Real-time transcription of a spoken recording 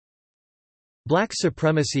Black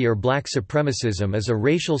supremacy or black supremacism is a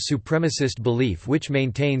racial supremacist belief which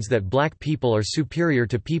maintains that black people are superior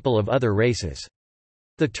to people of other races.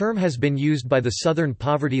 The term has been used by the Southern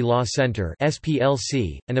Poverty Law Center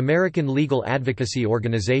 (SPLC), an American legal advocacy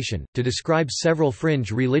organization, to describe several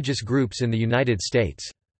fringe religious groups in the United States.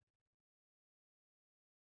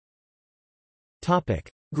 Topic: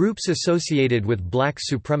 Groups associated with black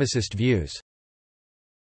supremacist views.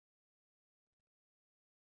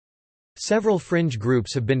 Several fringe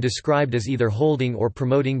groups have been described as either holding or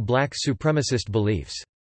promoting black supremacist beliefs.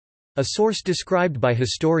 A source described by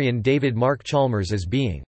historian David Mark Chalmers as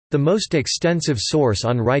being the most extensive source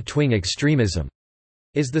on right-wing extremism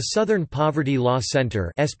is the Southern Poverty Law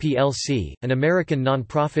Center (SPLC), an American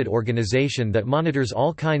nonprofit organization that monitors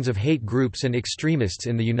all kinds of hate groups and extremists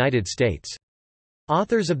in the United States.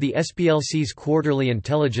 Authors of the SPLC's quarterly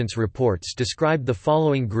intelligence reports described the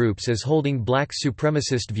following groups as holding black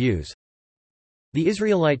supremacist views. The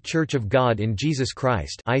Israelite Church of God in Jesus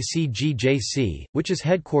Christ (ICGJC), which is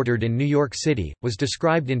headquartered in New York City, was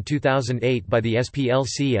described in 2008 by the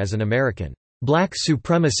SPLC as an American black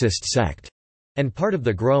supremacist sect and part of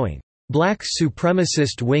the growing black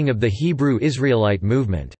supremacist wing of the Hebrew Israelite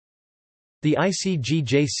movement. The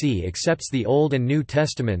ICGJC accepts the Old and New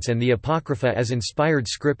Testaments and the Apocrypha as inspired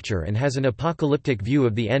scripture and has an apocalyptic view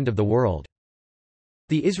of the end of the world.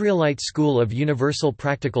 The Israelite School of Universal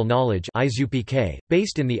Practical Knowledge (ISUPK),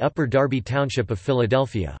 based in the Upper Darby Township of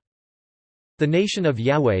Philadelphia. The Nation of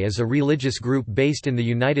Yahweh is a religious group based in the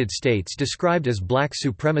United States described as black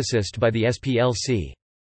supremacist by the SPLC.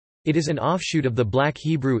 It is an offshoot of the Black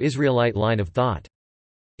Hebrew Israelite line of thought.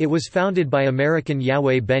 It was founded by American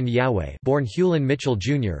Yahweh ben Yahweh, born Hewlin Mitchell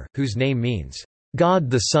Jr., whose name means, "God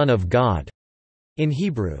the Son of God" in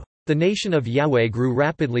Hebrew. The Nation of Yahweh grew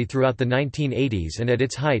rapidly throughout the 1980s and at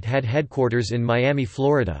its height had headquarters in Miami,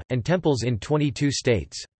 Florida, and temples in 22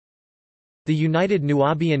 states. The United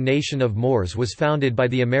Nubian Nation of Moors was founded by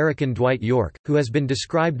the American Dwight York, who has been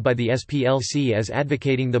described by the SPLC as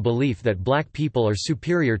advocating the belief that black people are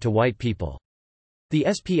superior to white people. The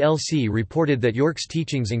SPLC reported that York's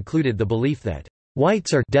teachings included the belief that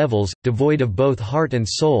whites are devils, devoid of both heart and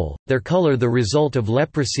soul, their color the result of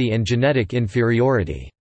leprosy and genetic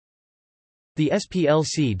inferiority. The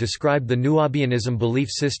SPLC described the Nubianism belief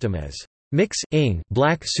system as mixing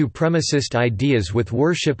black supremacist ideas with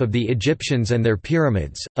worship of the Egyptians and their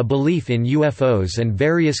pyramids, a belief in UFOs and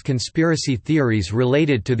various conspiracy theories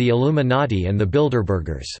related to the Illuminati and the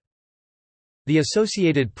Bilderbergers. The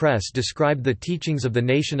Associated Press described the teachings of the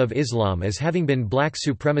Nation of Islam as having been black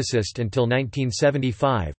supremacist until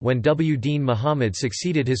 1975, when W. Deen Muhammad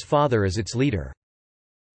succeeded his father as its leader.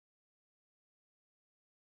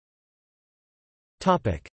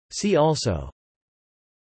 See also: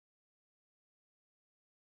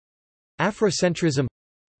 Afrocentrism,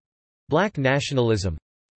 Black nationalism,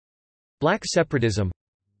 Black separatism,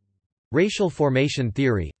 Racial formation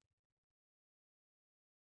theory.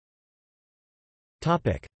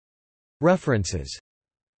 References